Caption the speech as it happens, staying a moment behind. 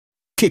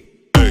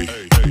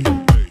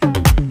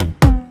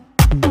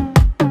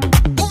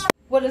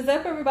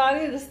up,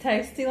 everybody? It is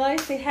Tasty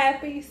Lacey.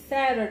 Happy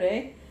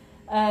Saturday.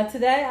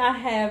 Today I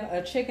have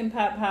a chicken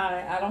pot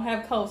pie. I don't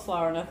have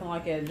coleslaw or nothing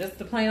like that. Just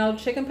a plain old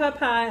chicken pot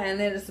pie, and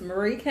then it's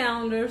Marie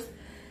Callender's.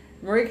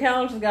 Marie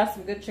Callender's got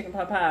some good chicken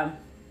pot pie.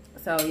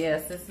 So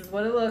yes, this is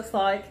what it looks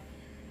like.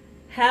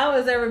 How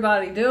is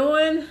everybody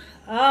doing?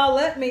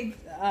 I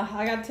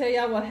gotta tell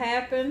y'all what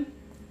happened.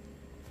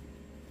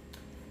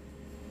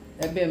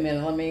 It'll be a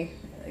minute. Let me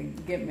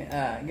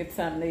get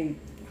something to eat,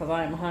 because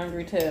I am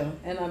hungry too.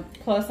 And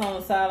plus on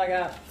the side I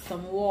got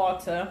some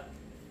water.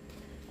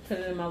 Put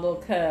it in my little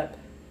cup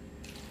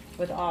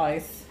with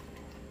ice.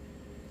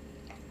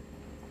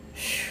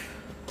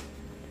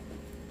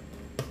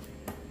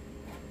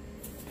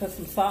 Put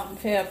some salt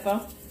and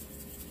pepper.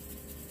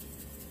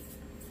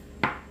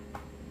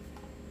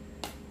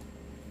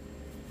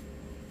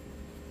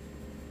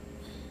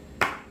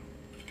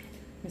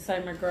 Let me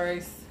say my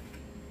grace.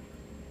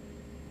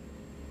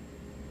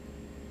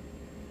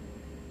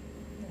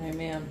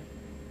 Amen.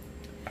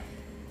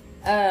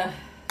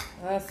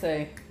 Let's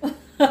see.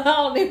 I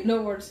don't even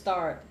know where to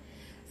start.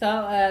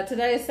 So,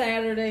 today is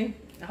Saturday.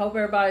 I hope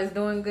everybody's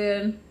doing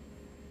good.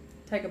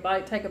 Take a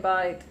bite, take a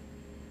bite.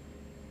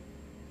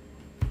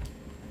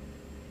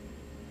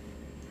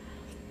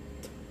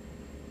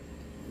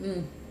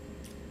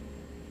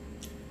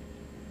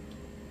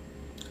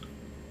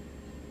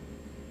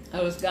 I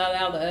just got it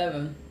out of the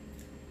oven.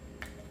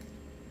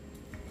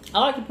 I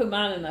like to put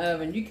mine in the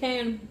oven. You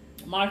can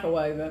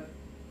microwave it,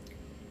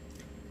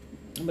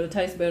 but it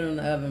tastes better in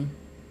the oven.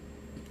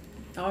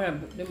 I gotta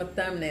do my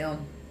thumbnail.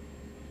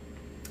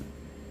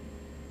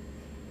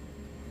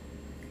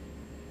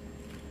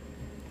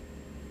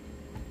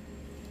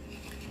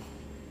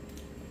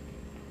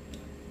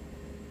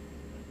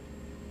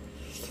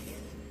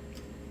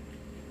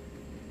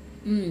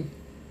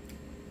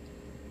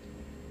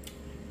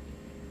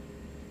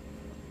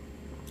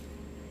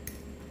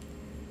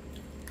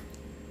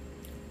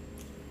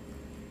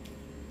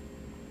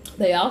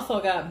 They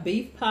also got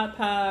beef pot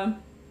pie,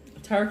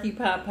 turkey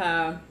pot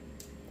pie.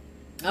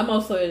 I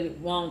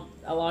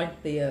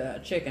like the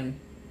chicken.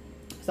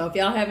 So if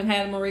y'all haven't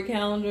had Marie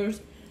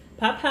Callender's,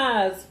 pot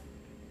pie's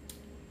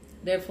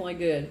definitely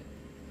good.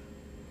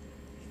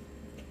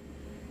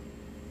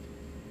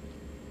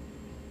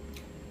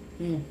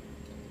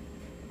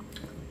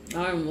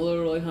 I'm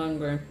literally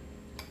hungry.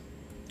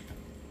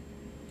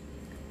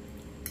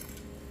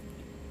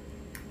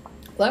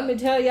 Let me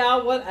tell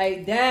y'all what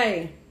a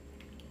day.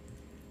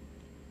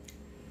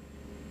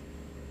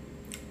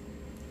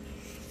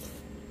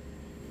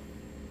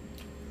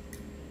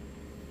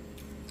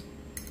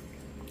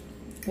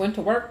 Went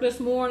to work this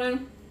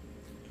morning.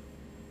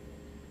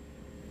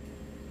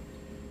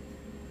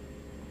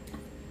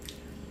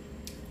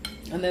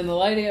 And then the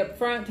lady up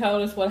front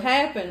told us what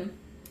happened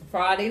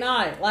Friday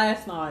night,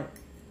 last night.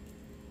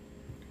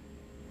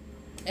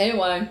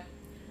 Anyway,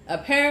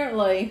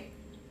 apparently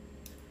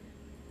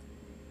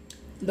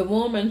the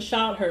woman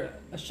shot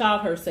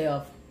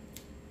herself.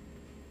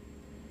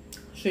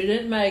 She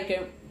didn't make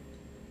it.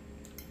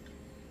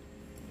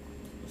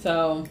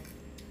 So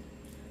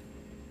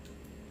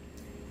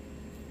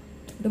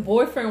the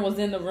boyfriend was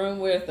in the room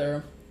with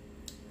her,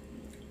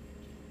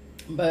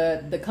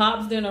 but the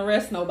cops didn't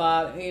arrest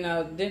nobody,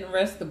 didn't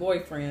arrest the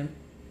boyfriend.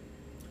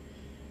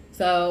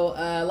 So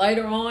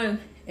later on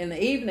in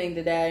the evening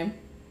today,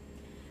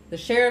 the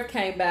sheriff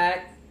came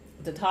back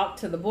to talk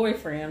to the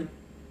boyfriend,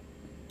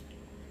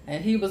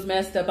 and he was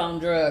messed up on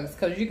drugs,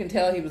 because you can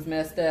tell he was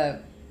messed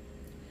up.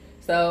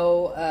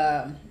 So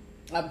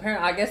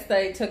apparently, I guess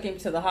they took him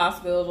to the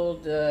hospital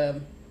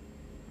to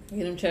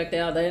get him checked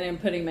out. They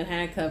didn't put him in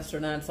handcuffs or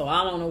nothing, so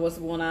I don't know what's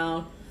going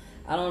on.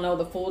 I don't know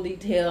the full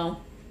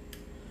detail.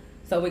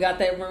 So we got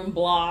that room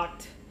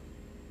blocked,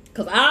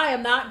 because I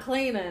am not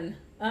cleaning.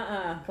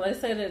 They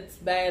said it's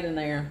bad in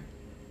there.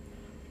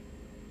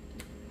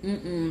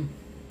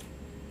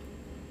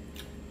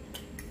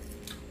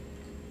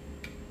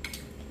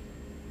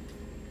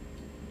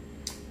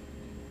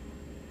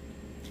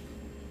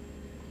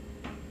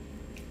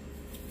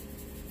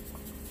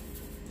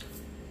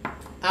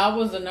 I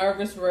was a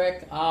nervous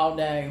wreck all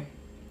day,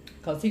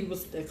 because he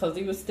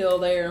was still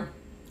there.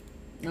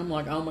 I'm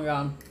like, oh my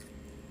God.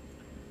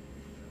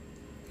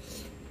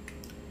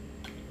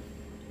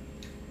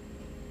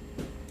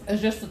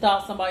 It's just the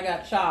thought somebody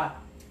got shot.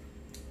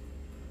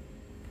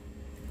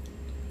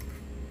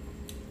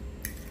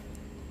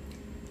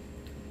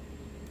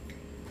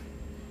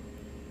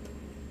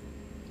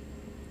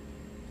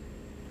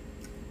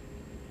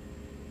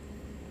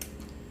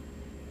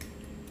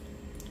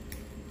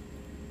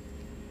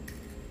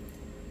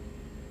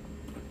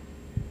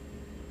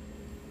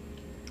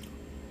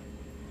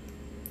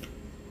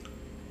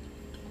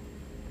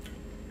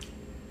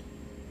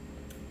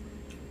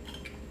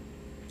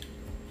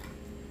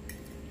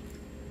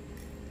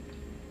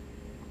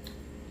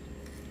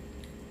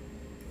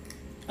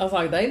 I was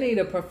like, they need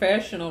a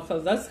professional,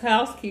 because us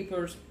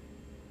housekeepers,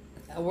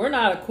 we're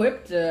not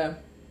equipped to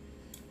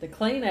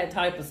clean that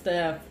type of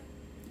stuff.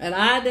 And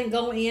I didn't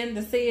go in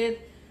to see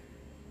it.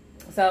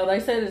 So they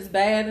said it's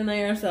bad in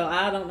there, so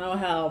I don't know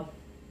how,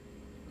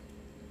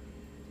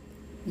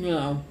 you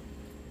know.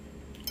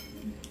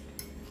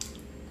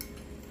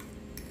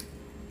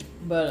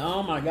 But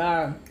oh my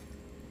God.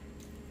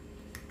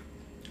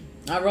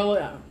 I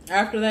really,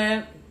 after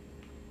that,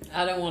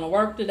 I didn't want to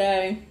work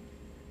today.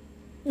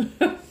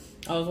 I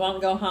was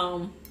wanting to go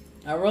home.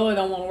 I really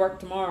don't want to work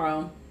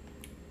tomorrow.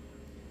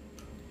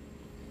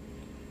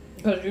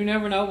 Because you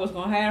never know what's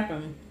going to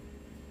happen.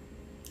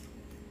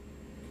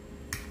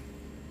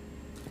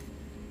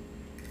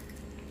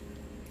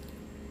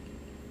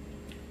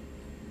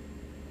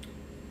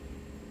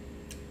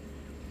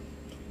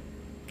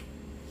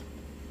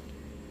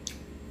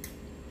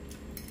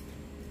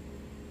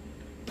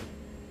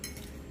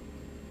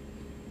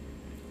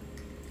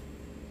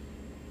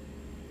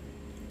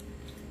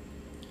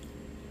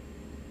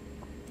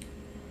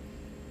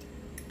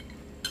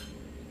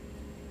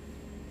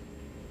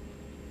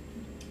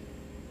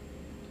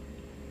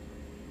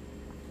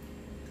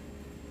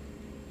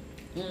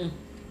 Mm.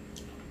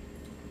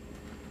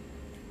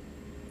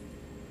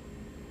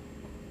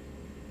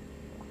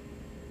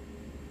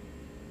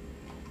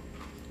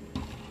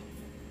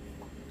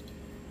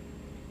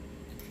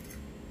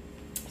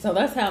 So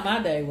that's how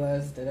my day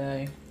was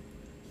today.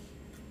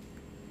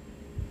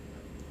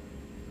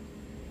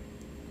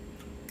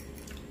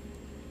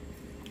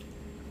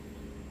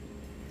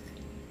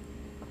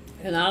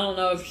 And I don't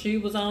know if she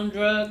was on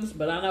drugs,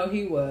 but I know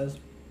he was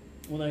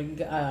when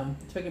they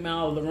took him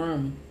out of the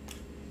room.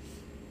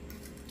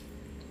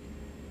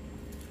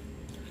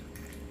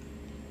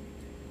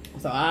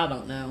 So I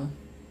don't know.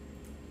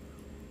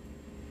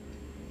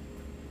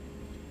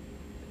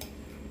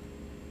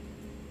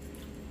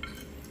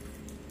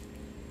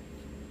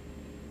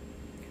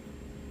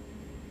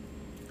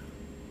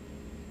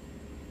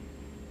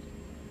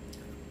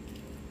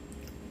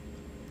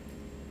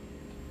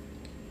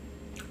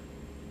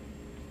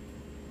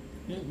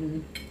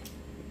 Mm-mm.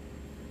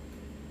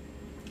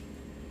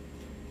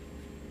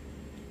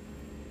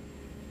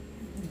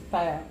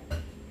 Fat.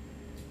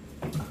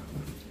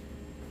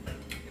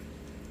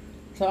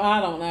 So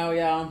I don't know,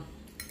 y'all.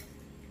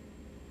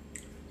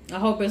 I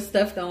hope this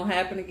stuff don't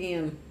happen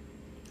again.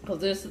 Cause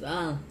this,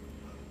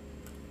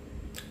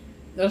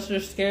 that's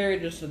just scary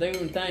just to do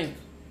and think.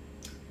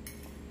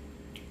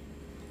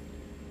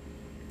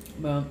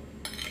 But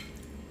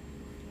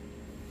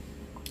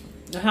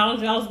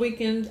how's y'all's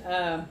weekend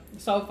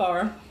so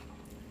far?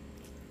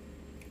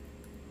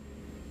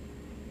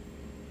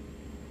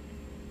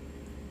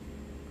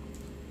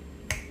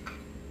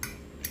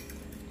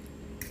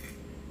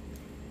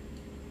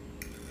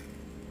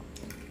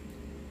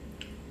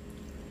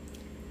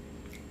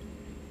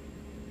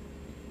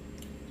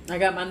 I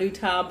got my new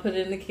tile put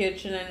in the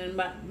kitchen and in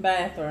my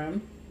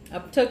bathroom. I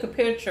took a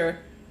picture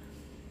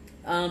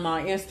on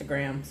my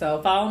Instagram.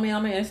 So follow me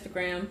on my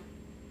Instagram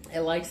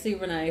at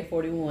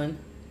LaceyRenee41.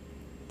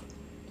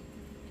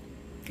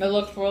 It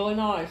looks really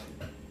nice.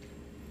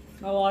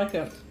 I like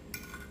it.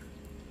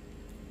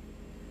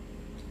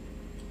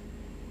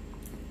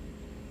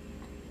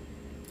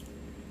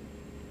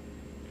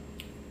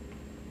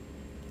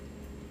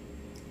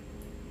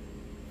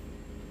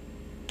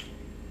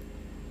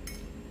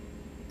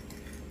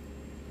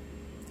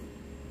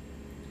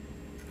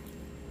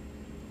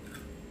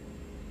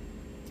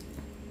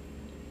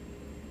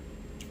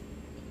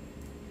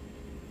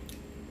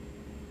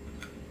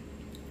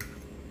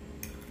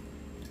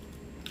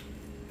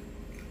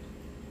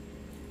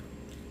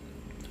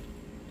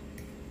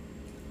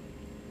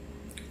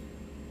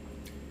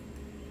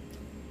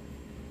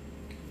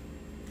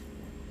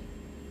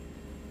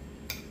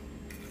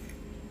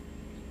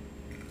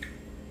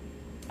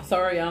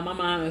 Sorry, y'all, my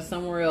mind is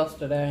somewhere else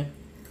today.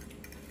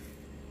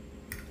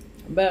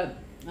 But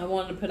I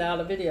wanted to put out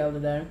a video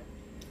today.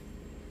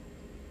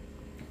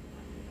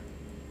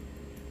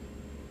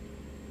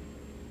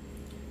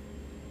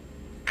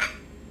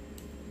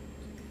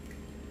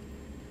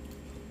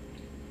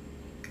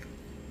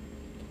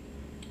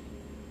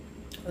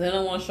 Then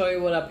I want to show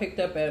you what I picked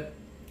up at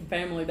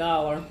Family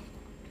Dollar.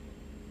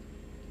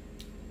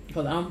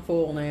 Because I'm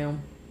full now.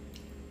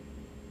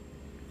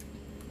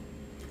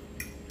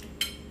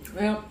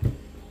 Yep.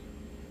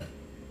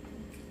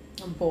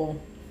 I'm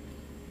full.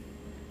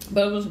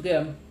 But it was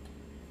good.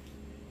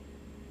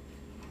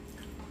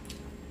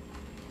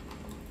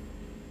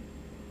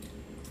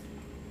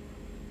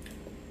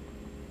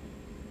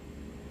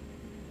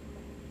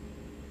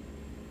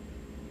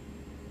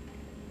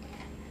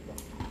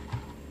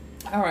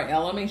 Alright,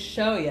 y'all, let me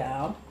show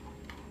y'all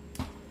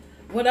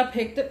what I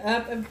picked up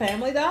at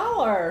Family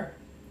Dollar.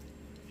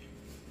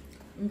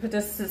 Let me put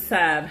this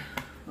aside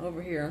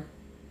over here.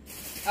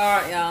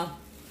 Alright, y'all.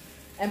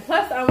 And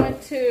plus I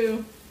went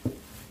to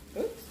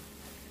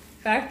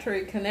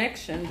Factory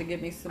Connection to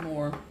get me some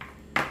more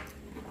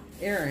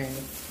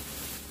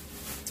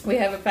earrings. We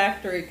have a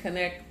Factory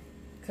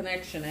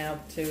Connection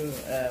out to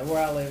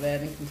where I live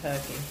at in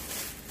Kentucky.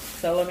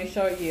 So let me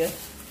show you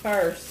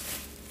first.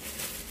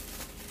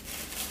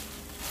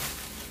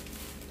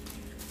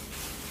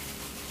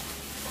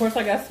 Of course,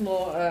 I got some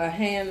more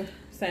hand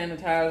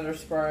sanitizer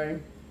spray.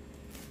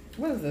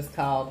 What is this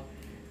called?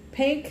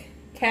 Pink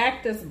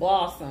Cactus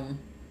Blossom.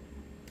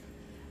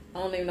 I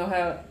don't even know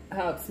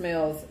how it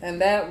smells. And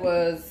that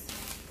was,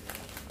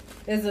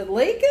 is it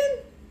leaking?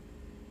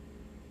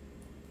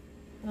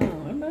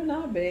 Oh, it may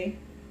not be.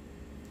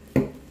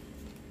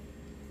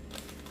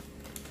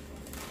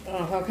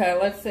 Oh, okay,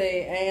 let's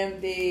see.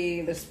 And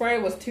the spray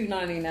was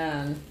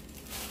 $2.99.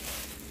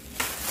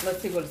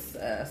 Let's see what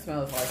it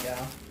smells like,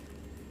 y'all.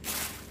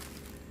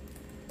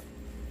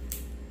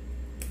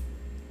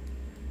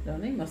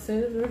 Don't need my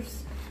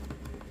scissors.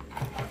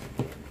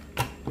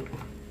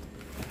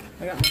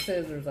 I got my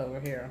scissors over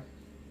here.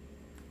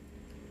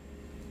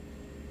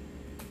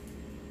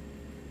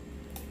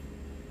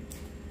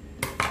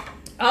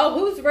 Oh,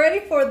 who's ready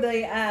for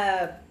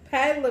the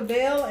Patti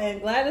LaBelle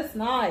and Gladys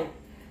Knight?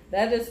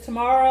 That is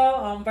tomorrow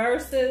on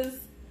Versus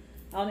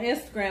on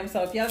Instagram.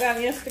 So if y'all got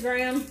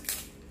Instagram,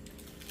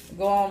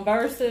 go on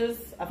Versus.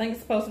 I think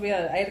it's supposed to be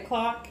at 8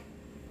 o'clock.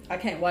 I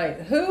can't wait.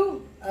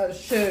 Who? Oh,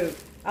 shoot.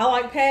 I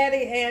like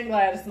Patti and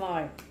Gladys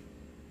Knight.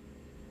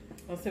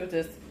 Let's see what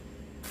this,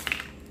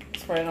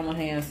 spray it on my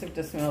hand. See what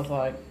this smells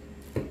like.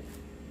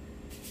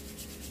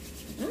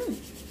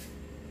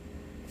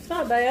 It's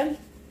not bad.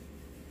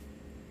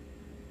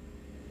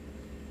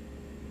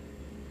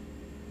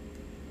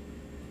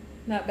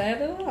 Not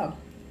bad at all.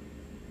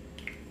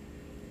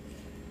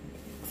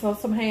 So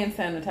some hand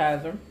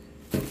sanitizer.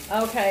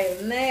 Okay,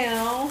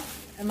 now,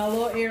 and my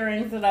little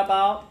earrings that I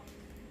bought.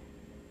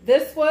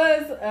 This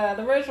was,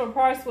 the original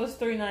price was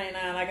 $3.99.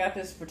 I got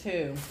this for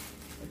 $2.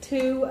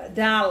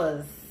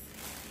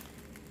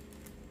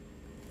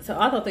 So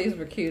I thought these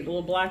were cute, a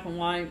little black and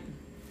white.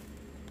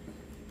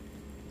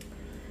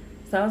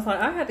 So I was like,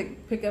 I had to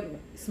pick up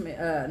some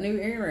new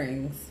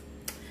earrings.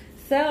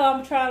 So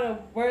I'm trying to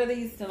wear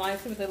these tonight,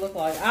 see what they look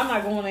like. I'm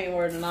not going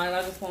anywhere tonight.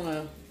 I just want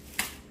to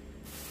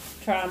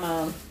try them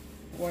on,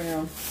 wear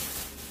them.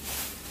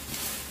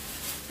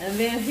 And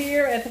then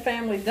here at the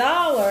Family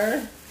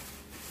Dollar,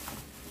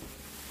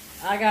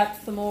 I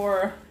got some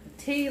more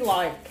tea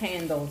light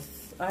candles.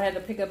 I had to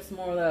pick up some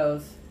more of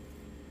those.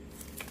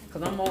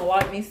 Because I'm going to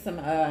light me some,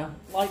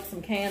 light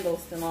some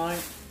candles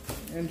tonight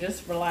and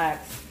just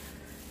relax.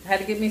 I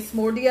had to get me some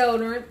more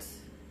deodorant.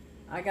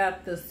 I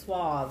got the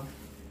Suave.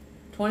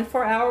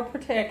 24-hour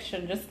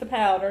protection, just the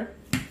powder.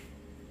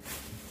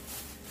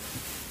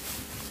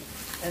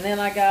 And then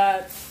I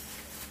got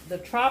the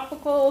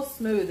Tropical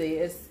Smoothie.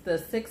 It's the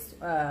six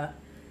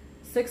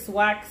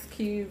wax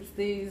cubes,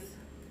 these.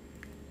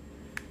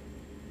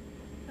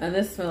 And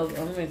this smells,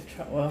 let me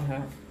try, well,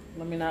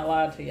 let me not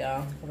lie to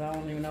y'all, because I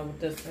don't even know what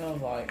this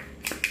smells like.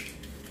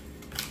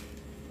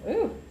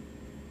 Ooh.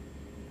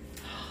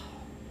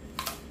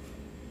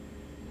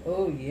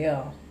 Oh,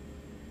 yeah.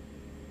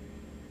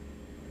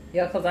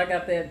 Yeah, because I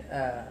got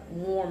that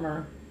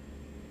warmer.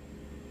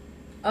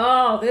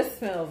 Oh, this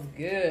smells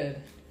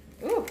good.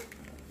 Ooh.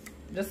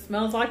 Just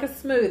smells like a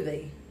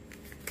smoothie.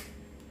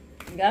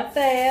 Got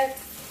that.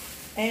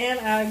 And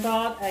I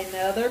got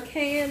another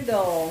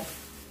candle.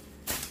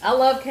 I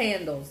love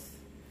candles.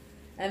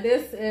 And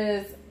this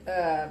is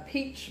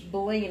Peach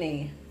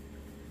Bellini.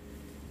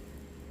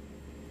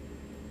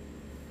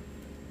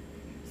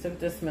 See what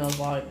this smells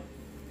like.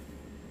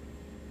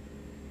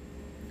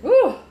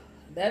 Ooh.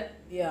 That,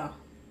 yeah.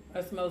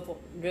 That smells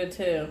good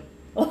too.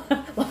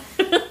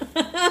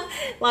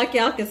 Like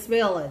y'all can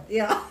smell it.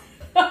 Yeah.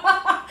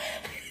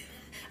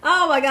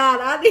 Oh my God,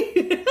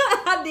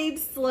 I need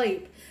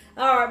sleep.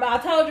 Alright, but I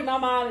told you my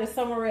mind is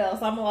somewhere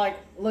else. I'm like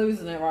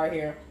losing it right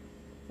here.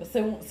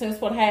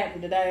 Since what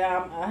happened today,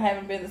 I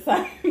haven't been the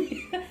same.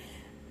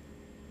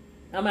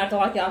 I'm acting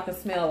like y'all can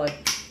smell it.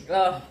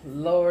 Oh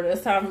Lord,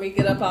 it's time for me to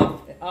get up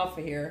off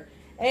of here.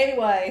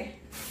 Anyway,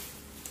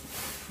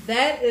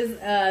 that is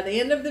the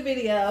end of the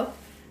video.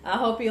 I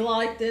hope you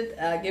liked it.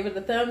 Give it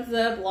a thumbs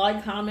up,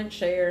 like, comment,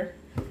 share.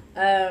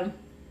 I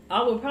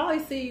will probably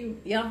see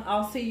you,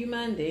 I'll see you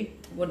Monday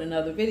with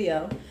another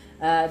video.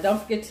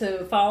 Don't forget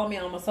to follow me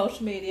on my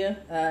social media.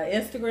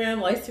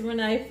 Instagram, Lacey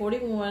Renee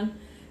 41.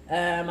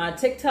 My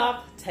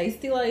TikTok,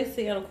 Tasty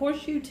Lacey. And of course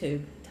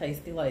YouTube,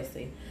 Tasty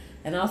Lacey.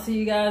 And I'll see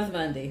you guys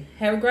Monday.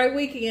 Have a great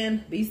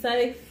weekend. Be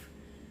safe.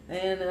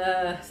 And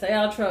stay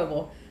out of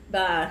trouble.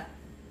 Bye.